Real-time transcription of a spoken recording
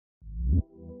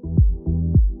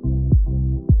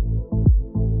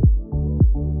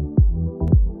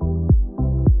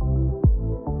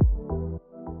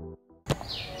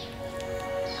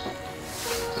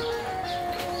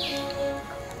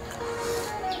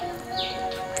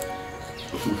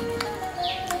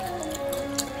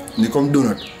ni comme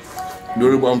donut.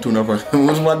 Loolu bu am tuna fa.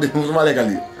 Musuma lekk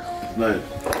lii.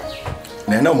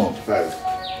 Nee na moom.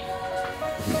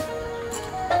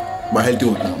 Ba healthy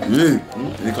wut moom.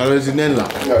 Li calories yi neen la.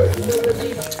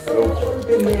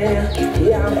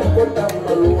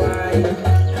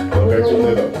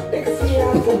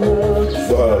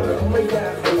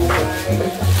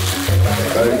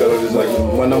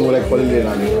 Man nangu rek holiday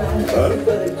laa nekk.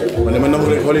 Man nangu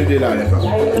rek holiday laa nekk.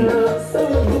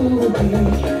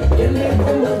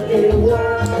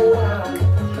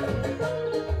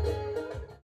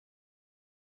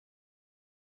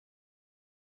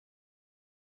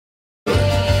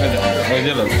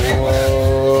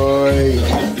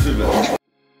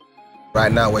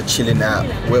 Right now we're chilling out.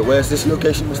 Where's this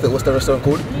location? What's the restaurant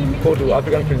called? Called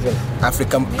African Princess.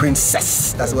 African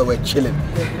Princess. That's where we're chilling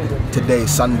today.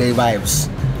 Sunday vibes.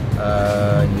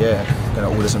 Yeah, gonna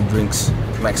order some drinks.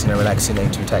 Maxing and relaxing,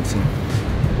 A2 taxing.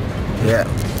 Yeah.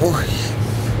 Ooh.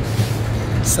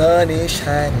 Sun is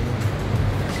shining,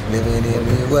 living in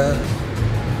the world.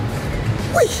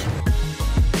 Whee!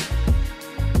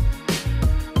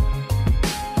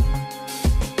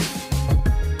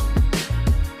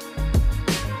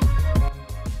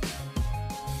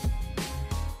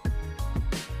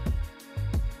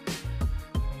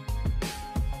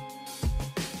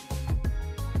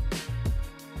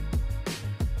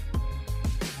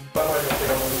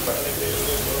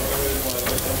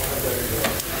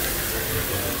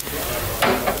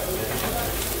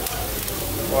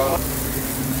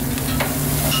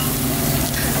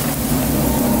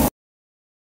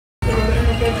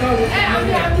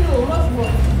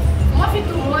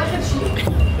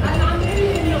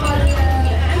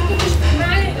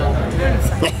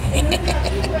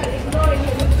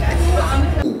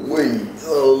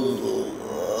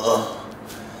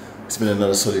 It's been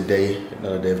another solid day,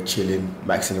 another day of chilling,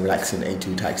 maxing and relaxing,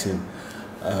 A2 taxing.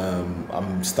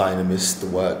 I'm starting to miss the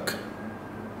work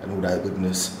and all that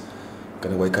goodness.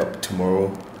 Gonna wake up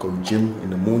tomorrow, go gym in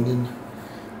the morning,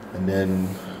 and then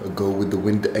go with the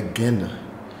wind again.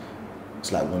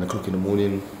 It's like 1 o'clock in the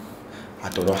morning. I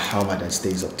don't know how my dad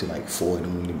stays up till like 4 in the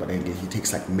morning, but then he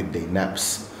takes like midday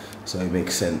naps, so it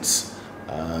makes sense.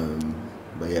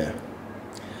 But yeah,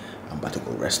 I'm about to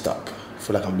go rest up. I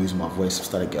feel like I'm losing my voice. I'm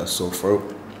starting to get a sore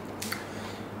throat.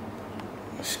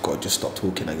 I've got to just stop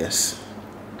talking, I guess.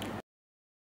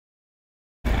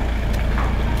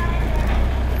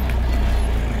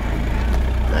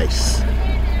 Nice.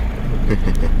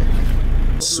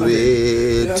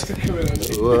 Sweet.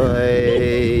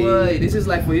 Boy, this is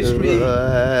like for history.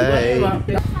 Let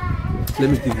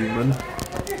me give you, man.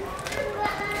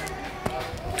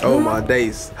 Oh my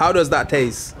days. How does that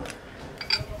taste?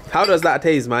 How does that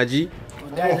taste, Maji?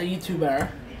 Well, guy's a YouTuber.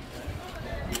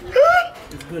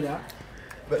 It's good, huh?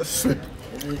 Let's see.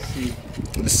 Let's see.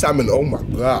 The salmon, oh my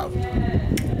god.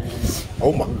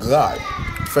 Oh my god.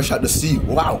 Fresh out the sea,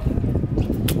 wow.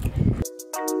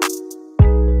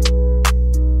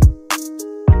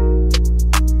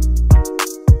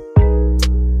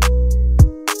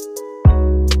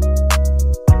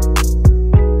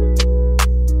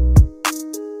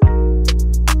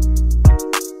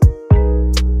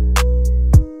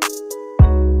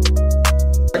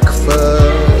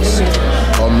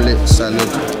 Salad.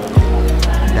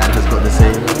 Dad has got the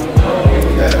same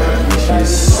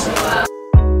dishes.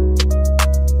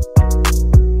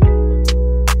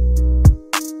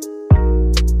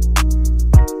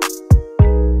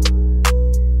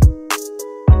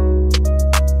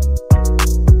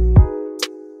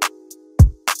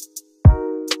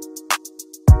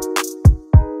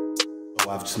 So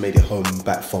I've just made it home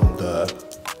back from the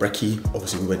brekkie.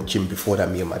 Obviously we went gym before that.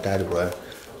 Me and my dad were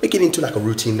getting into like a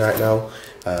routine right now.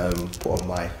 Put on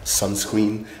my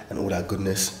sunscreen and all that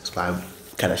goodness. That's why I'm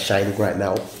kind of shining right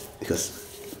now, because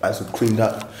I was cleaned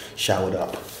up, showered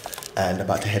up, and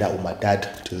about to head out with my dad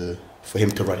for him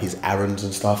to run his errands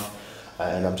and stuff.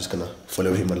 And I'm just gonna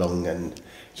follow him along and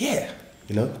yeah,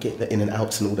 you know, get the in and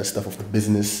outs and all that stuff of the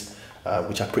business,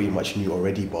 which I pretty much knew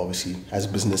already, but obviously as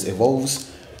business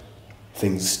evolves,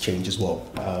 things change as well.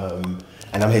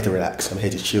 And I'm here to relax, I'm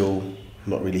here to chill. I'm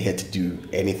not really here to do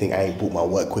anything. I ain't brought my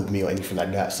work with me or anything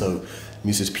like that. So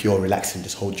Musa's pure relaxing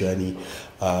this whole journey.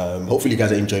 Hopefully you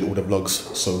guys are enjoying all the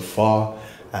vlogs so far.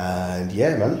 And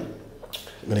yeah, man,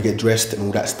 I'm gonna get dressed and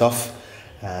all that stuff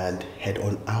and head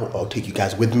on out. I'll take you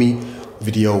guys with me.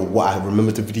 Video what I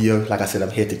remember the video. Like I said, I'm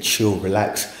here to chill,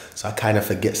 relax. So I kind of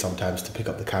forget sometimes to pick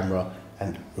up the camera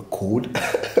and record.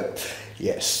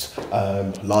 Yes.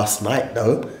 Last night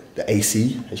though, the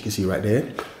AC, as you can see right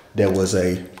there was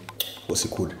a, what's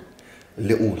it called?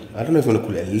 Little, I don't know if you want to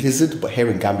call it a lizard, but here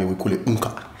in Gambia we call it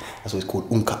unka. That's what it's called,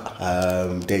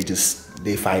 unka.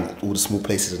 They find all the small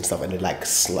places and stuff, and they're like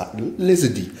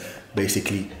lizardy,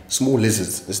 basically. Small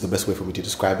lizards is the best way for me to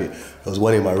describe it. There was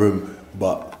one in my room,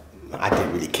 but I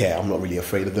didn't really care. I'm not really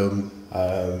afraid of them,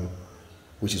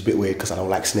 which is a bit weird because I don't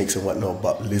like snakes and whatnot,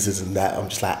 but lizards and that, I'm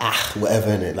just like, whatever,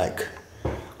 innit? Like,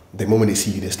 the moment they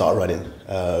see you, they start running.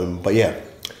 But yeah,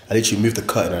 I literally moved the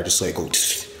curtain and I just saw it go.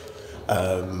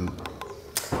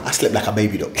 I slept like a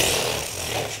baby though.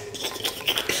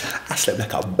 I slept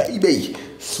like a baby.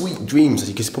 Sweet dreams, as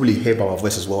you can probably hear by my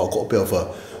voice as well. I've got a bit of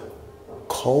a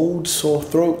cold, sore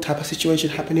throat type of situation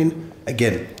happening.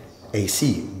 Again,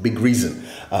 AC, big reason.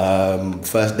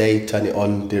 First day, turned it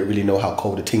on, didn't really know how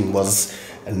cold the thing was.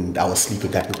 And I was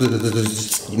sleeping like,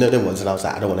 you know them ones, and I was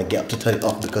like, I don't want to get up to turn it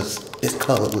off because it's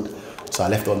cold. So I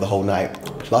left it on the whole night,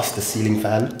 plus the ceiling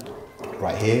fan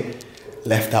right here,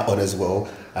 left that on as well.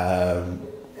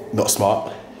 Not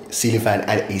smart. Ceiling fan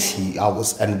and AC.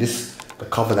 The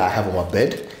cover that I have on my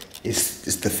bed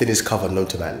is the thinnest cover known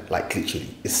to man. Like literally,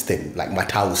 it's thin. Like my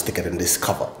towel is thicker than this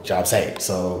cover. Do you know what I'm saying?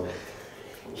 So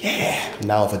yeah,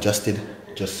 now I've adjusted.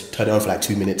 Just turn it on for like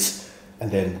 2 minutes and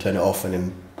then turn it off and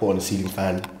then put on the ceiling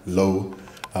fan low.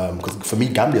 Because for me,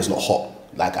 Gambia is not hot.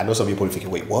 Like I know some people are thinking,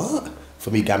 wait, what?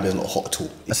 For me, Gambia is not hot at all.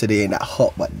 I said it ain't that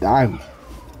hot, but damn.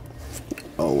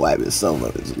 Oh, wipe it so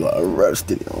much. It's got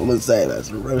roasted. I'm gonna say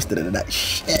that's roasted into that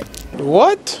shit.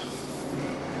 What?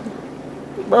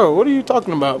 Bro, what are you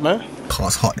talking about, man?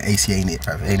 Car's hot, the AC ain't it,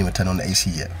 bruv. Ain't even turned on the AC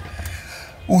yet.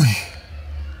 Ooh.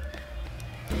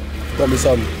 Got me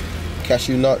some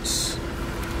cashew nuts.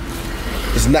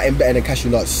 There's nothing better than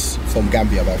cashew nuts from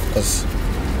Gambia, bruv, because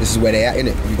this is where they at,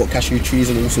 innit? We've got cashew trees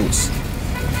and all sorts.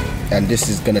 And this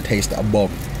is gonna taste a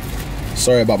bomb.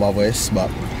 Sorry about my voice,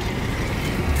 but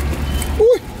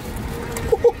oh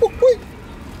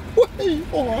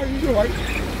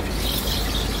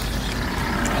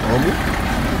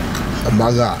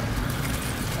my god.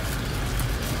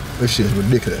 This shit is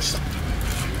ridiculous.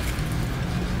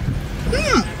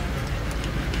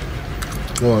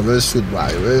 Oh, very sweet,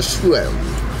 right? Very sweet.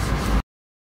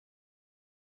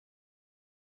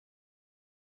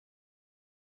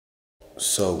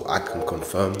 So I can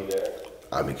confirm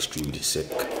I'm extremely sick.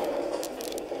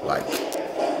 Like,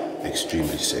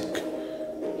 extremely sick.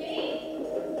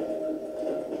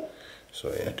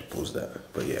 Sorry, I had to pause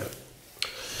that. But yeah,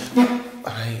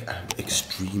 I am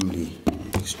extremely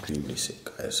sick,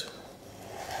 guys.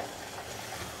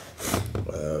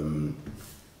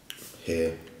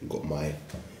 Here, I've got my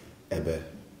ebe,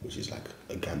 which is like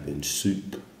a Gambian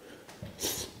soup.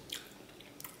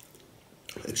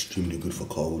 Extremely good for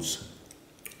colds.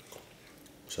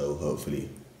 So hopefully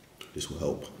this will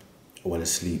help. I want to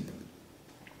sleep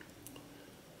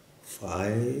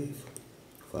 5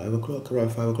 o'clock,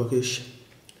 around 5 o'clock-ish,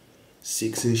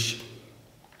 6-ish.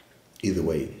 Either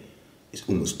way, it's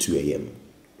almost 2 a.m.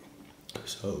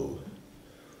 So,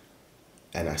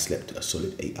 and I slept a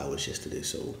solid 8 hours yesterday,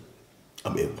 so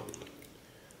I'm ill.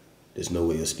 There's no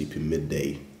way you're sleeping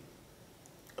midday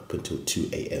up until 2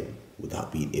 a.m.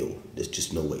 without being ill. There's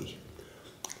just no way.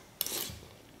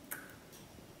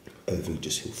 Everything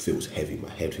just feels heavy. My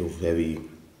head feels heavy.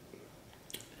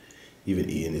 Even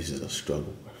eating this is a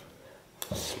struggle.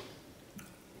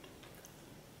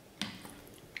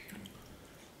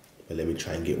 But let me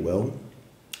try and get well,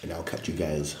 and I'll catch you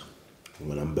guys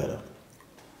when I'm better.